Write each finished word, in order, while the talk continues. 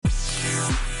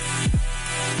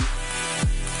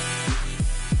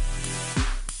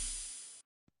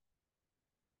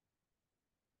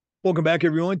Welcome back,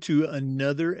 everyone, to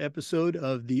another episode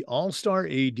of the All-Star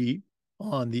AD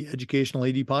on the Educational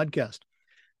AD Podcast.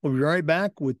 We'll be right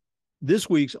back with this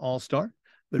week's All-Star.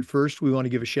 But first, we want to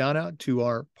give a shout out to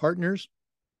our partners,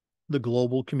 the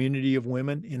global community of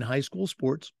women in high school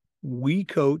sports, We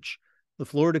Coach, the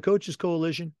Florida Coaches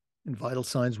Coalition, and Vital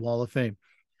Signs Wall of Fame.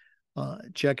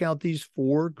 Check out these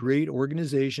four great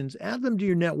organizations, add them to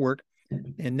your network.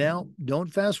 And now,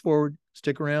 don't fast forward,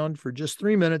 stick around for just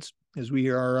 3 minutes as we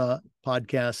hear our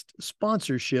podcast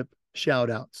sponsorship shout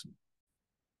outs.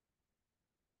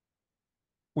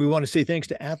 We want to say thanks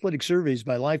to Athletic Surveys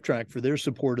by Lifetrack for their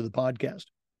support of the podcast.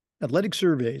 Athletic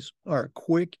surveys are a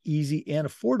quick, easy, and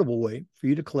affordable way for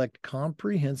you to collect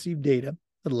comprehensive data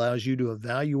that allows you to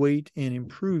evaluate and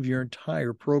improve your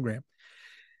entire program.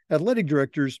 Athletic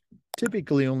directors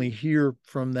typically only hear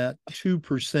from that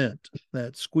 2%,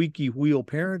 that squeaky wheel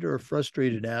parent or a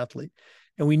frustrated athlete.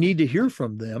 And we need to hear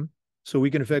from them so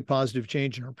we can affect positive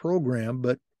change in our program.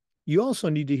 But you also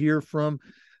need to hear from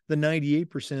the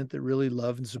 98% that really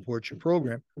love and support your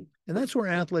program. And that's where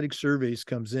Athletic Surveys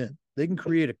comes in. They can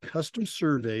create a custom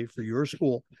survey for your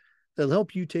school that'll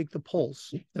help you take the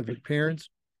pulse of your parents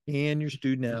and your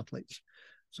student athletes.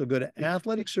 So go to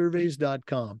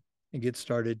athleticsurveys.com and get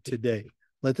started today.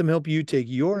 Let them help you take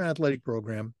your athletic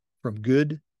program from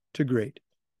good to great.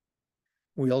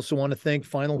 We also want to thank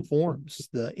Final Forms,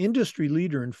 the industry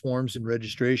leader in forms and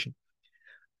registration.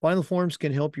 Final Forms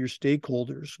can help your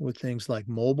stakeholders with things like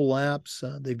mobile apps.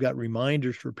 They've got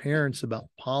reminders for parents about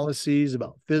policies,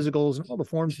 about physicals, and all the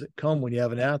forms that come when you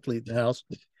have an athlete in the house.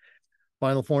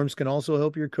 Final Forms can also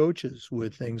help your coaches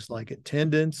with things like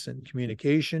attendance and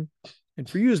communication. And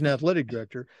for you as an athletic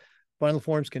director, Final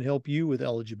Forms can help you with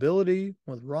eligibility,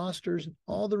 with rosters, and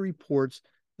all the reports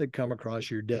that come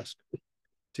across your desk.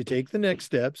 To take the next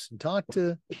steps and talk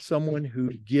to someone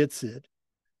who gets it,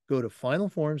 go to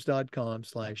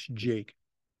finalforms.com/Jake.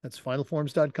 That's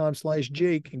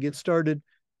finalforms.com/Jake and get started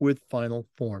with Final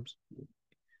Forms.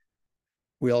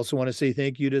 We also want to say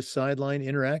thank you to Sideline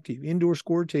Interactive, indoor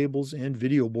score tables and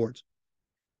video boards.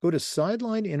 Go to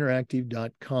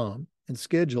sidelineinteractive.com and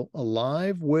schedule a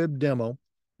live web demo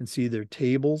and see their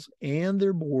tables and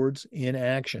their boards in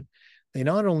action. They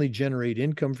not only generate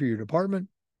income for your department,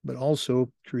 but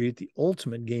also create the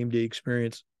ultimate game day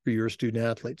experience for your student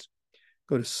athletes.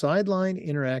 Go to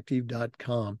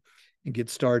sidelineinteractive.com and get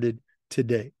started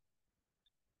today.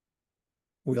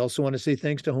 We also want to say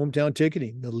thanks to Hometown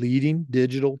Ticketing, the leading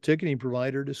digital ticketing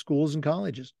provider to schools and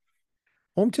colleges.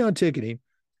 Hometown Ticketing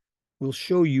will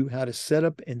show you how to set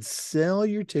up and sell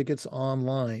your tickets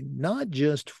online, not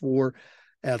just for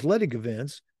athletic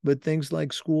events, but things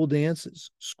like school dances,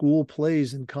 school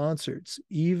plays and concerts,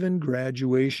 even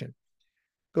graduation.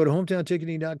 Go to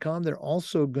hometownticketing.com. They're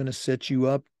also going to set you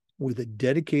up with a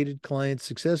dedicated client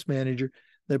success manager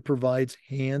that provides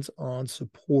hands-on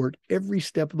support every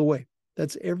step of the way.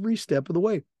 That's every step of the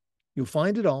way. You'll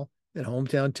find it all at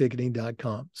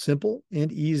hometownticketing.com. Simple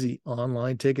and easy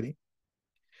online ticketing.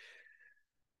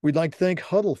 We'd like to thank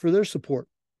Huddle for their support.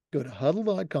 Go to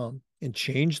huddle.com and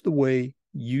change the way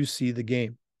you see the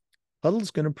game. Huddle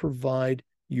is going to provide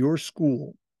your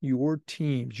school, your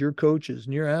teams, your coaches,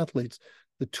 and your athletes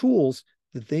the tools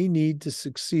that they need to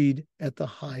succeed at the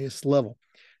highest level.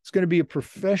 It's going to be a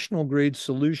professional grade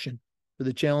solution for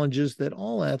the challenges that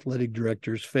all athletic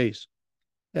directors face.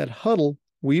 At Huddle,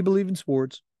 we believe in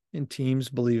sports and teams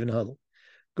believe in Huddle.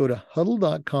 Go to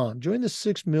huddle.com, join the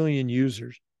 6 million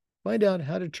users, find out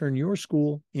how to turn your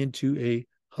school into a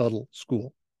Huddle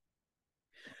school.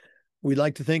 We'd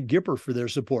like to thank Gipper for their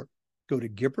support. Go to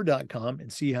Gipper.com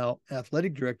and see how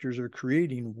athletic directors are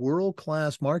creating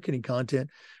world-class marketing content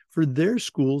for their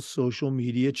school's social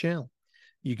media channel.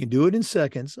 You can do it in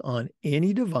seconds on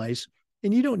any device,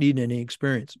 and you don't need any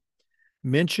experience.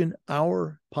 Mention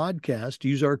our podcast,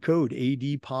 use our code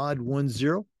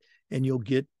ADPOD10, and you'll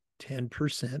get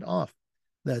 10% off.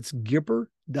 That's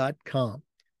Gipper.com.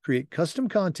 Create custom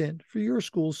content for your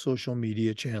school's social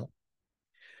media channel.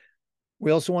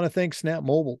 We also want to thank Snap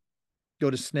Mobile. Go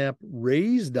to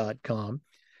snapraise.com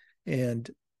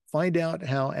and find out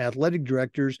how athletic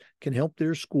directors can help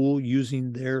their school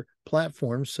using their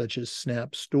platforms such as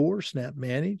Snap Store, Snap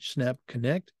Manage, Snap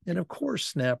Connect, and of course,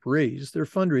 Snap Raise, their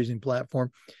fundraising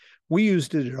platform. We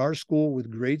used it at our school with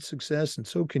great success, and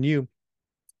so can you.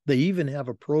 They even have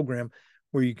a program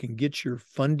where you can get your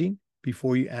funding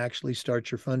before you actually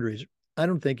start your fundraiser. I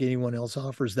don't think anyone else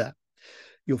offers that.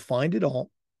 You'll find it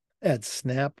all at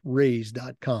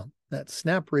snapraise.com. That's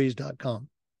snapraise.com.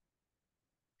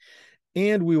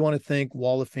 And we want to thank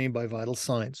Wall of Fame by Vital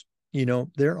Signs. You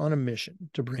know, they're on a mission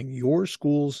to bring your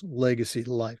school's legacy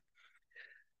to life.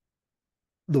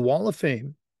 The Wall of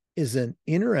Fame is an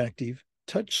interactive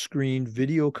touchscreen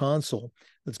video console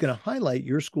that's going to highlight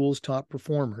your school's top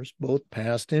performers, both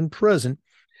past and present,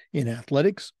 in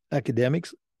athletics,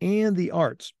 academics, and the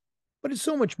arts. But it's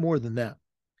so much more than that.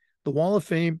 The Wall of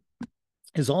Fame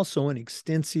is also an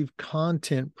extensive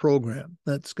content program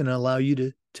that's going to allow you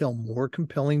to tell more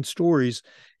compelling stories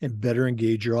and better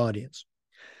engage your audience.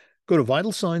 Go to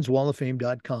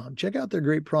vitalsignswalloffame.com. Check out their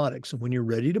great products. And when you're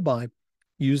ready to buy,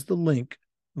 use the link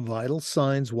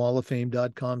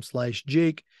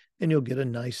vitalsignswalloffame.com/Jake, and you'll get a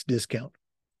nice discount.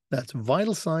 That's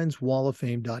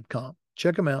vitalsignswalloffame.com.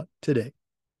 Check them out today.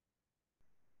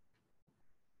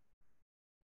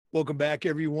 Welcome back,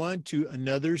 everyone, to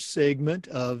another segment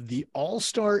of the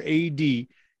All-Star AD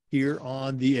here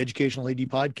on the Educational AD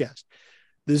Podcast.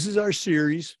 This is our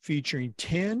series featuring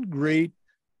 10 great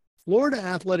Florida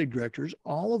athletic directors,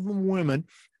 all of them women,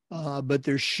 but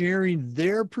they're sharing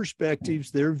their perspectives,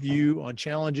 their view on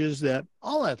challenges that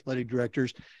all athletic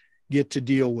directors get to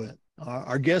deal with.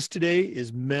 Our guest today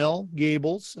is Mel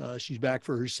Gables. She's back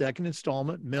for her second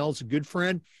installment. Mel's a good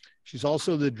friend. She's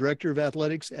also the director of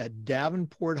athletics at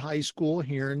Davenport High School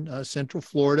here in Central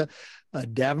Florida.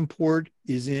 Davenport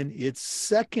is in its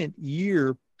second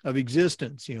year of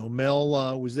existence. You know,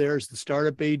 Mel was there as the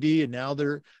startup AD, and now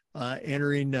they're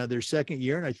entering their second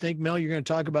year. And I think, Mel, you're going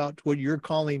to talk about what you're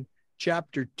calling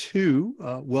Chapter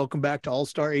 2. Welcome back to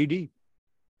All-Star AD.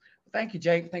 Thank you,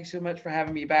 Jake. Thanks so much for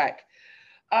having me back.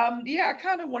 I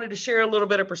kind of wanted to share a little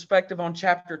bit of perspective on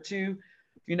Chapter 2.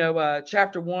 You know,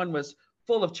 Chapter 1 was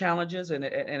full of challenges and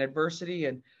adversity,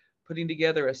 and putting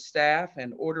together a staff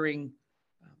and ordering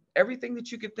everything that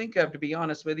you could think of, to be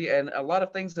honest with you, and a lot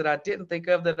of things that I didn't think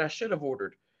of that I should have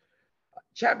ordered.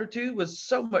 Chapter 2 was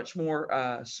so much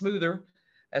more smoother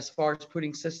as far as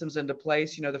putting systems into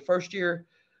place. You know, the first year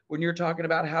when you're talking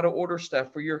about how to order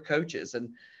stuff for your coaches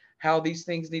and how these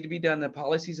things need to be done, the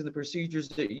policies and the procedures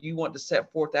that you want to set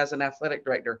forth as an athletic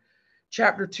director.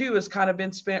 Chapter 2 has kind of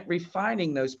been spent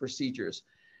refining those procedures.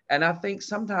 And I think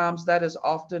sometimes that is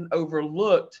often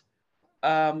overlooked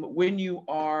when you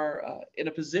are in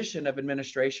a position of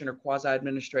administration or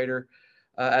quasi-administrator,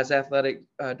 as athletic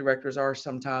directors are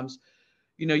sometimes.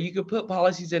 You know, you could put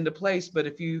policies into place, but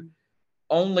if you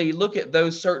only look at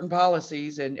those certain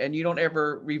policies and you don't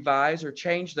ever revise or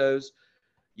change those,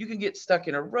 you can get stuck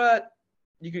in a rut.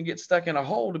 You can get stuck in a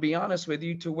hole, to be honest with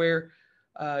you, to where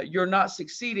you're not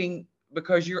succeeding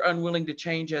because you're unwilling to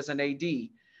change as an AD.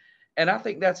 And I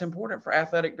think that's important for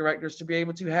athletic directors to be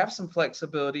able to have some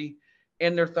flexibility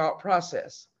in their thought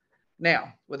process.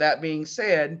 Now, with that being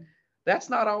said, that's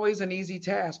not always an easy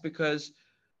task because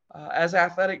as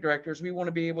athletic directors, we want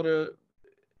to be able to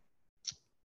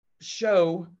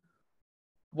show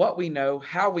what we know,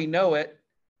 how we know it.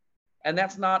 And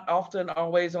that's not often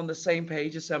always on the same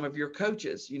page as some of your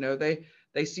coaches. You know, they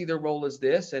see their role as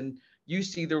this and you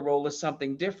see their role as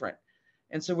something different.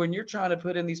 And so when you're trying to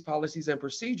put in these policies and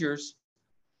procedures,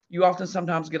 you often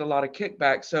sometimes get a lot of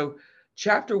kickback. So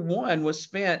Chapter 1 was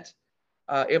spent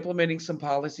implementing some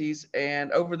policies.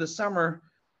 And over the summer,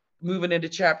 moving into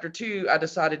Chapter 2, I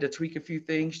decided to tweak a few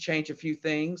things, change a few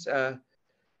things.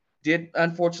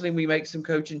 Unfortunately, we make some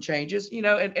coaching changes, you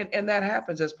know, and that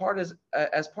happens as part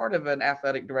of an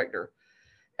athletic director.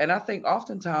 And I think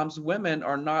oftentimes women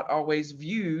are not always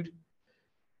viewed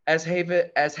as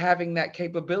having that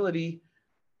capability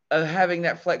of having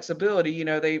that flexibility. You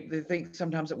know, they think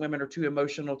sometimes that women are too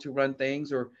emotional to run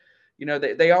things, or, you know,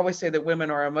 they always say that women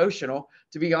are emotional,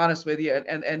 to be honest with you.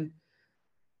 And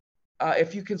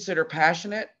if you consider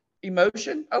passionate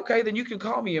emotion, okay, then you can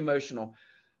call me emotional.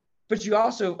 But you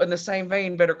also, in the same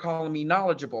vein, better call me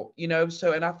knowledgeable, you know?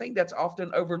 So, and I think that's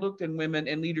often overlooked in women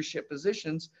in leadership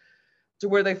positions, to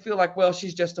where they feel like, well,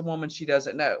 she's just a woman, she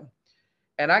doesn't know.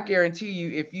 And I guarantee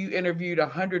you, if you interviewed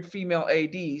 100 female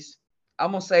ADs,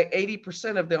 I'm going to say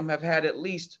 80% of them have had at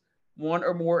least one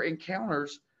or more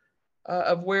encounters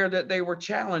of where that they were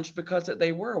challenged because that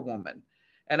they were a woman.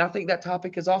 And I think that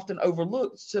topic is often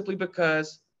overlooked simply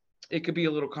because it could be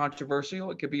a little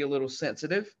controversial. It could be a little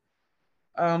sensitive.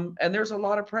 And there's a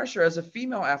lot of pressure as a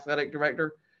female athletic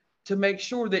director to make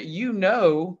sure that you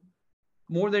know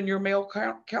more than your male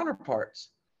counterparts.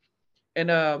 And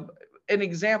an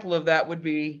example of that would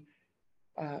be,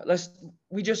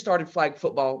 we just started flag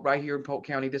football right here in Polk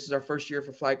County. This is our first year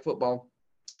for flag football,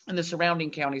 and the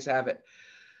surrounding counties have it.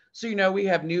 So, you know, we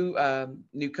have new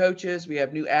coaches, we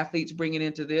have new athletes bringing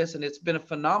into this, and it's been a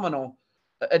phenomenal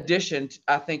addition,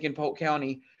 I think, in Polk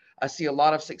County. I see a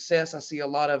lot of success. I see a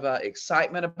lot of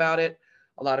excitement about it.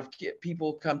 A lot of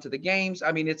people come to the games.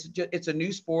 I mean, it's a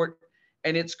new sport,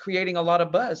 and it's creating a lot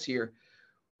of buzz here.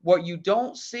 What you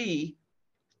don't see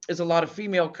is a lot of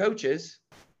female coaches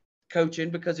coaching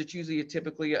because it's usually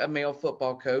typically a male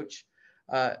football coach.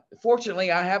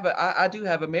 Fortunately, I do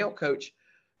have a male coach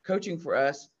coaching for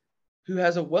us who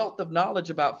has a wealth of knowledge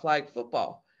about flag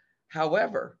football.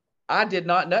 However, I did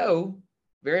not know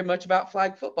very much about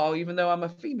flag football, even though I'm a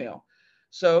female.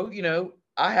 So,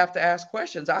 I have to ask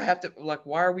questions. I have to, like,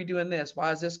 why are we doing this?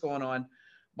 Why is this going on?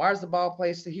 Why is the ball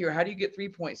placed to here? How do you get 3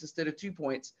 points instead of 2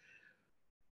 points?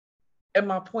 And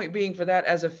my point being for that,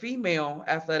 as a female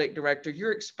athletic director,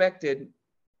 you're expected,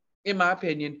 in my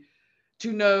opinion,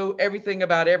 to know everything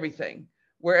about everything.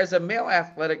 Whereas a male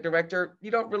athletic director,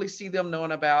 you don't really see them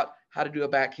knowing about how to do a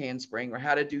back handspring or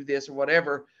how to do this or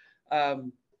whatever.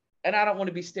 Um, and I don't want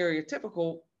to be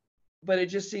stereotypical, but it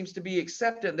just seems to be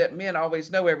accepted that men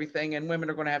always know everything and women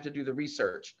are going to have to do the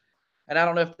research. And I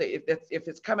don't know if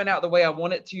it's coming out the way I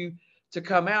want it to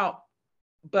come out,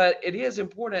 but it is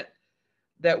important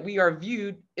that we are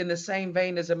viewed in the same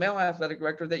vein as a male athletic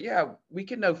director, that yeah, we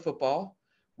can know football,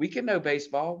 we can know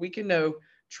baseball, we can know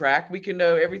track, we can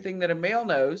know everything that a male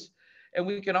knows, and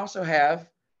we can also have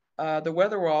the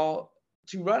wherewithal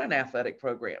to run an athletic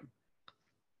program.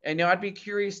 And I'd be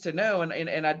curious to know, and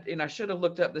I should have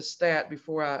looked up the stat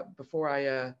before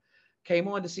I came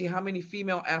on to see how many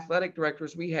female athletic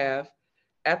directors we have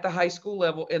at the high school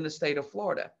level in the state of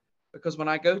Florida. Because when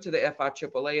I go to the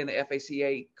FIAAA and the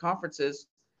FACA conferences,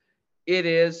 it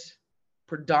is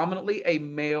predominantly a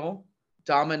male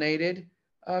dominated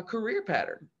career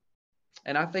pattern.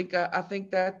 And I think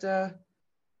that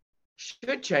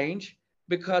should change,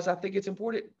 because I think it's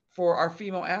important for our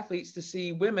female athletes to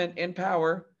see women in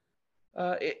power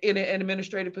in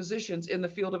administrative positions in the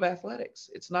field of athletics.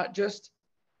 It's not just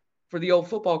for the old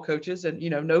football coaches, and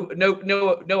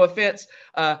no offense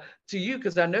to you,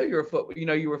 because I know you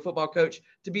were a football coach,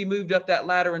 to be moved up that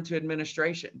ladder into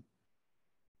administration.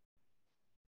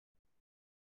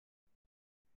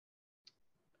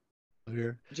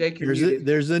 Here, Jake, you're muted.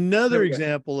 there's another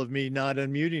example of me not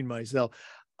unmuting myself.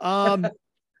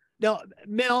 Now,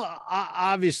 Mel,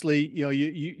 obviously,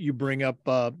 you bring up,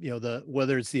 the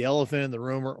whether it's the elephant in the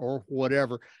room or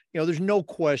whatever. There's no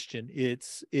question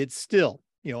it's still,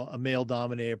 a male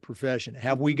dominated profession.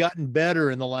 Have we gotten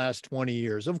better in the last 20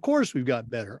 years? Of course, we've got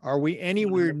better. Are we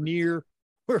anywhere 100%. near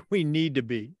where we need to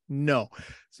be? No.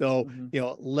 So,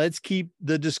 let's keep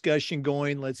the discussion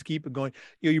going. Let's keep it going.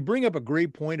 You bring up a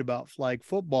great point about flag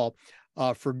football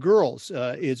for girls.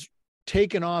 It's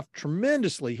taken off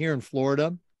tremendously here in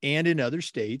Florida and in other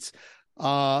states.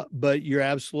 But you're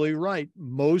absolutely right.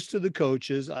 Most of the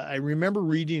coaches, I remember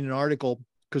reading an article,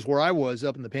 because where I was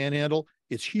up in the Panhandle,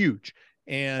 it's huge.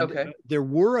 And there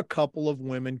were a couple of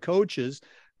women coaches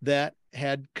that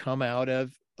had come out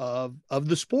of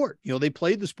the sport. They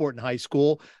played the sport in high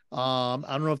school. I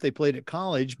don't know if they played at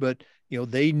college, but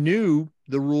they knew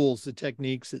the rules, the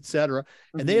techniques, et cetera.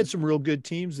 And they had some real good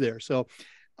teams there. So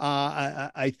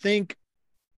I think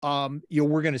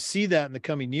we're going to see that in the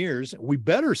coming years. We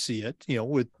better see it,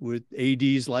 with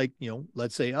ADs like,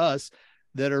 let's say us,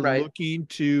 that are looking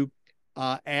to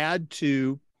add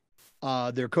to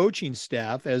their coaching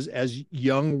staff as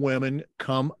young women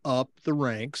come up the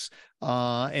ranks.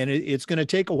 And it's going to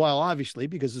take a while, obviously,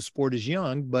 because the sport is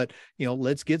young, but,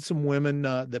 let's get some women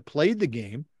that played the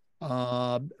game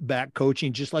back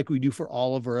coaching, just like we do for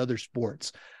all of our other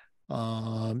sports.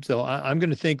 So I'm going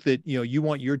to think that, you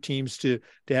want your teams to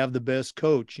have the best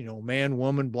coach, man,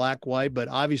 woman, black, white, but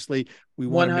obviously we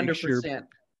want to make sure, 100%.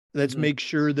 let's make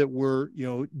sure that we're,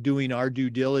 doing our due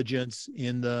diligence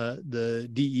in the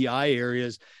DEI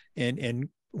areas. And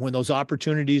when those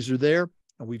opportunities are there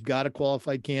and we've got a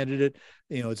qualified candidate,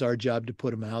 it's our job to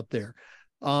put them out there.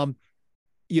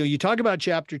 You talk about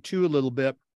chapter 2 a little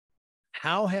bit.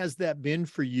 How has that been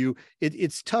for you?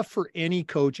 It's tough for any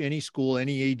coach, any school,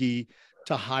 any AD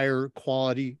to hire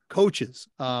quality coaches.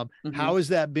 How has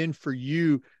that been for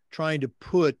you, trying to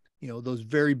put, those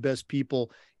very best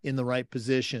people in the right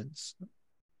positions?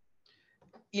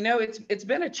 It's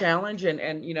been a challenge,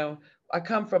 and I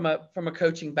come from a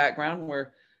coaching background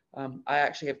where I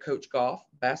actually have coached golf,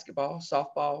 basketball,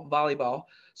 softball, volleyball.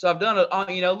 So I've done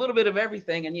a little bit of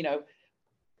everything,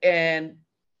 and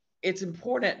it's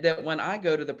important that when I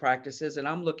go to the practices and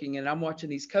I'm looking and I'm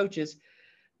watching these coaches,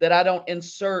 that I don't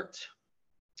insert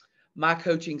my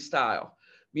coaching style,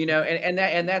 and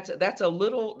that's a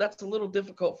little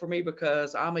difficult for me,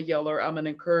 because I'm a yeller, I'm an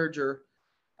encourager,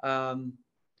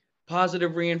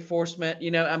 positive reinforcement,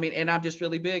 and I'm just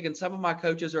really big. And some of my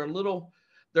coaches are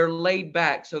they're laid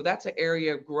back. So that's an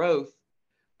area of growth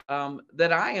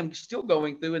that I am still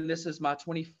going through. And this is my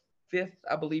 25th,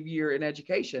 I believe, year in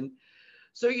education.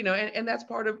 So, and that's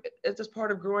part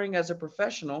of growing as a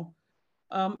professional.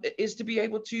 is to be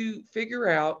able to figure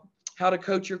out how to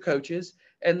coach your coaches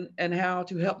and how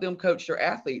to help them coach their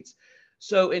athletes.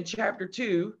 So in chapter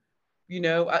 2,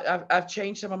 I've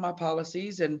changed some of my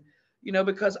policies, and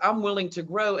because I'm willing to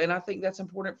grow, and I think that's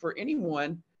important for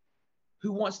anyone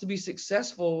who wants to be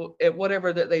successful at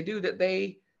whatever that they do, that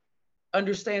they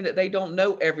understand that they don't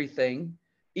know everything,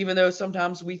 even though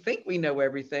sometimes we think we know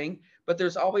everything, but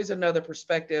there's always another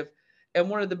perspective. And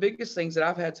one of the biggest things that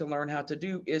I've had to learn how to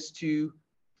do is to,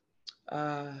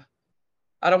 uh,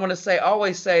 I don't want to say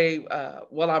always say,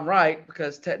 well, I'm right,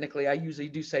 because technically I usually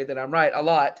do say that I'm right a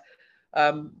lot.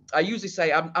 I usually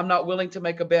say I'm not willing to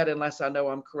make a bet unless I know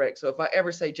I'm correct. So if I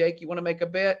ever say, Jake, you want to make a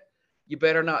bet? You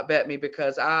better not bet me,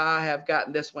 because I have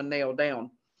gotten this one nailed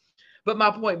down. But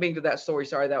my point being to that story,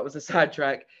 sorry, that was a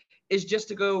sidetrack, is just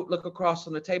to go look across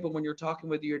on the table when you're talking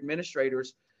with your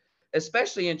administrators,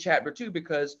 especially in chapter 2,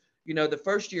 because, the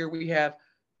first year we have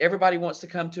everybody wants to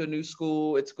come to a new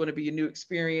school. It's going to be a new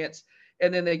experience.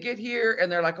 And then they get here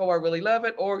and they're like, oh, I really love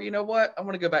it. Or, you know what? I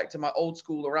want to go back to my old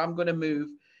school, or I'm going to move.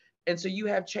 And so you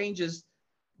have changes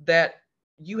that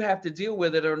you have to deal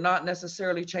with that are not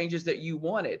necessarily changes that you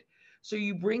wanted. So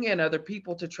you bring in other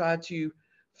people to try to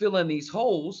fill in these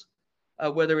holes,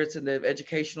 whether it's in the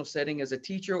educational setting as a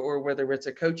teacher, or whether it's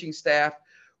a coaching staff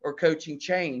or coaching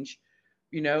change,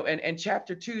 and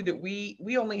chapter 2, that we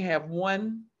only have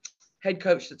one head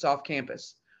coach that's off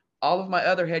campus. All of my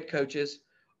other head coaches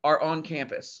are on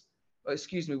campus. Oh,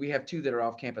 excuse me, we have 2 that are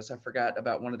off campus. I forgot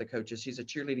about one of the coaches. She's a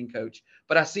cheerleading coach,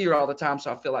 but I see her all the time,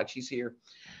 so I feel like she's here.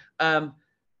 Um,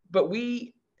 but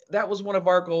that was one of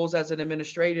our goals as an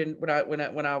administrator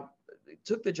when I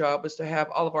took the job, was to have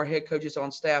all of our head coaches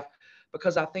on staff,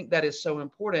 because I think that is so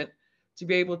important, to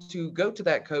be able to go to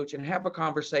that coach and have a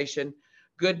conversation,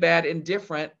 good, bad,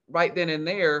 indifferent, right then and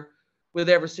there, with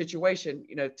every situation.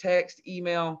 Text,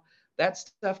 email, that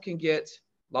stuff can get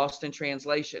lost in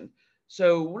translation.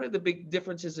 So one of the big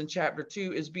differences in chapter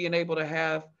 2 is being able to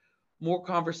have more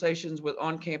conversations with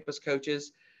on-campus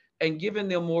coaches and giving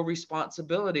them more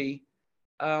responsibility,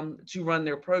 to run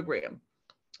their program.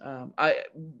 I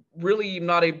really am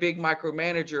not a big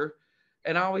micromanager,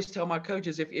 and I always tell my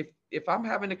coaches, if I'm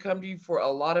having to come to you for a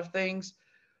lot of things,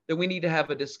 then we need to have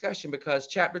a discussion, because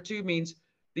chapter 2 means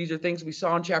these are things we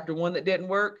saw in chapter 1 that didn't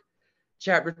work.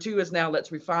 Chapter 2 is now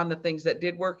let's refine the things that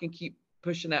did work and keep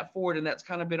pushing that forward. And that's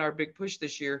kind of been our big push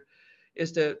this year,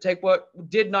 is to take what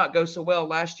did not go so well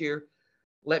last year,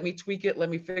 let me tweak it, let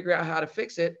me figure out how to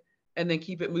fix it, and then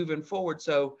keep it moving forward.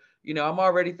 So, I'm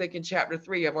already thinking chapter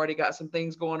 3. I've already got some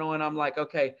things going on. I'm like,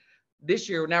 okay, this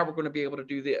year, now we're going to be able to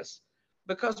do this.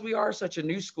 Because we are such a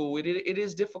new school, it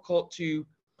is difficult to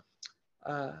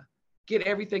uh, get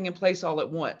everything in place all at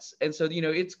once. And so,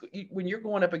 it's when you're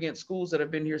going up against schools that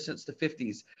have been here since the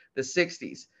 50s, the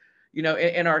 60s,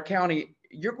 in our county,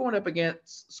 you're going up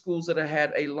against schools that have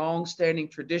had a long-standing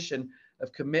tradition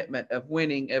of commitment, of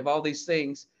winning, of all these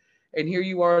things. And here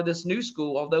you are, this new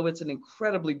school, although it's an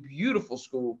incredibly beautiful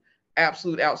school,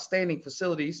 absolute outstanding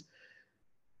facilities,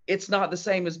 it's not the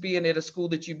same as being at a school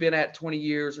that you've been at 20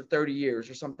 years or 30 years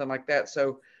or something like that.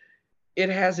 So it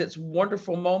has its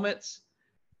wonderful moments,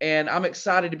 and I'm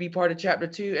excited to be part of chapter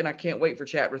 2, and I can't wait for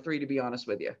chapter 3, to be honest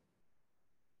with you.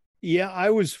 Yeah, I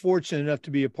was fortunate enough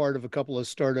to be a part of a couple of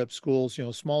startup schools,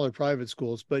 smaller private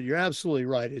schools, but you're absolutely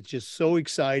right. It's just so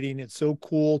exciting. It's so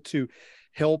cool to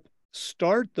help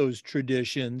start those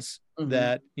traditions Mm-hmm.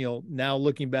 that, now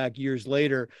looking back years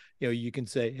later, you can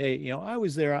say, hey, I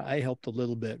was there. I helped a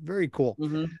little bit. Very cool.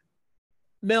 Mm-hmm.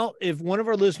 Mel, if one of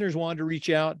our listeners wanted to reach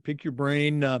out, pick your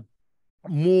brain,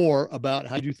 more about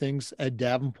how to do things at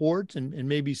Davenport, and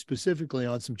maybe specifically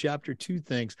on some chapter 2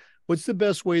 things, what's the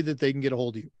best way that they can get a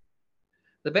hold of you?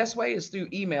 The best way is through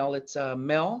email. It's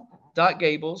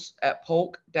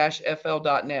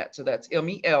mel.gables@polk-fl.net. So that's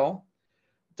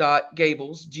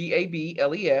mel.gables,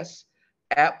 Gables,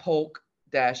 at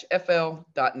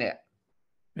polk-fl.net.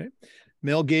 Okay.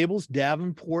 Mel Gables,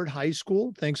 Davenport High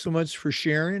School. Thanks so much for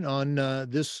sharing on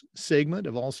this segment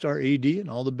of All Star AD, and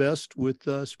all the best with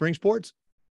spring sports.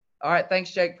 All right.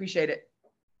 Thanks, Jake. Appreciate it.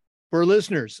 For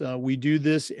listeners, we do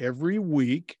this every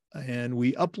week, and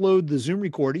we upload the Zoom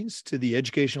recordings to the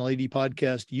Educational AD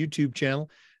Podcast YouTube channel.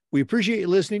 We appreciate you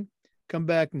listening. Come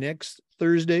back next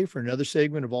Thursday for another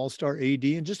segment of All Star AD,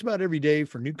 and just about every day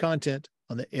for new content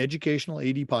on the Educational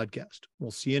AD Podcast.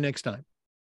 We'll see you next time.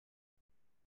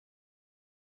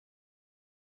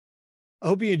 I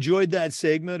hope you enjoyed that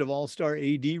segment of All Star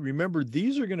AD. Remember,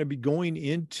 these are going to be going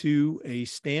into a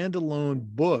standalone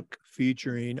book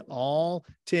featuring all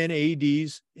 10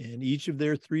 ADs in each of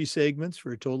their 3 segments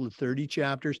for a total of 30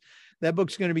 chapters. That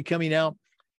book's going to be coming out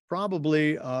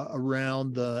probably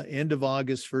around the end of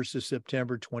August, 1st of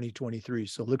September, 2023.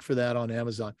 So look for that on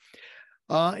Amazon.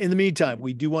 In the meantime,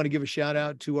 we do want to give a shout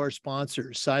out to our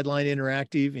sponsors, Sideline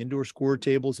Interactive, indoor score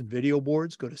tables and video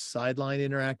boards. Go to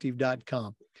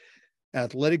sidelineinteractive.com.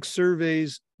 Athletic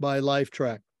Surveys by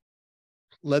LifeTrack.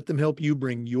 Let them help you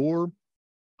bring your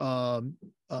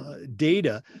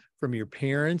data from your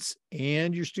parents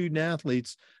and your student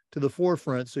athletes to the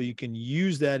forefront so you can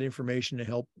use that information to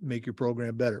help make your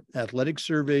program better.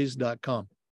 Athleticsurveys.com.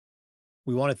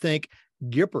 We want to thank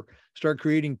Gipper. Start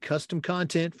creating custom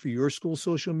content for your school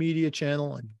social media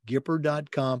channel on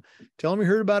Gipper.com. Tell them you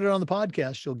heard about it on the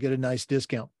podcast. You'll get a nice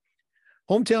discount.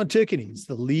 Hometown Ticketing is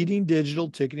the leading digital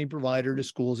ticketing provider to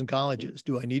schools and colleges.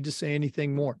 Do I need to say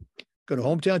anything more? Go to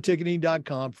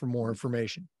hometownticketing.com for more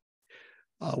information.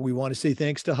 We want to say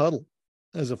thanks to Huddle.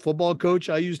 As a football coach,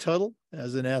 I used Huddle.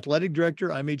 As an athletic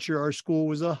director, I made sure our school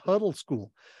was a Huddle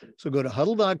school. So go to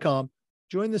huddle.com,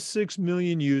 join the 6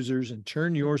 million users, and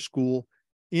turn your school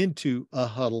into a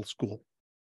Huddle school.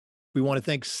 We want to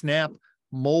thank Snap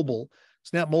Mobile.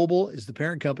 Snap Mobile is the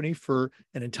parent company for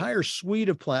an entire suite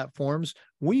of platforms.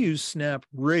 We use Snap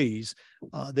Raise.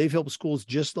 They've helped schools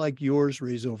just like yours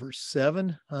raise over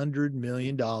 $700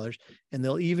 million, and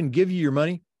they'll even give you your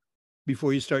money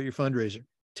before you start your fundraiser.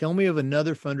 Tell me of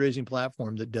another fundraising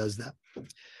platform that does that.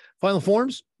 Final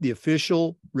Forms, the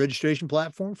official registration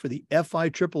platform for the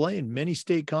FIAAA and many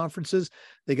state conferences.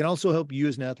 They can also help you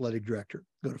as an athletic director.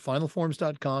 Go to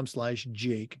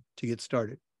finalforms.com/Jake to get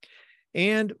started.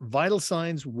 And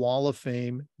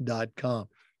vitalsignswalloffame.com.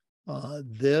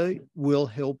 They will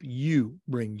help you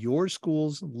bring your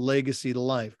school's legacy to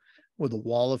life with a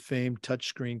Wall of Fame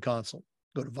touchscreen console.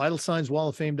 Go to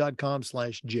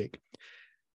vitalsignswalloffame.com/Jake.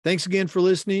 Thanks again for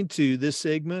listening to this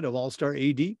segment of All-Star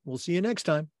AD. We'll see you next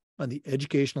time on the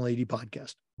Educational AD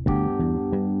Podcast.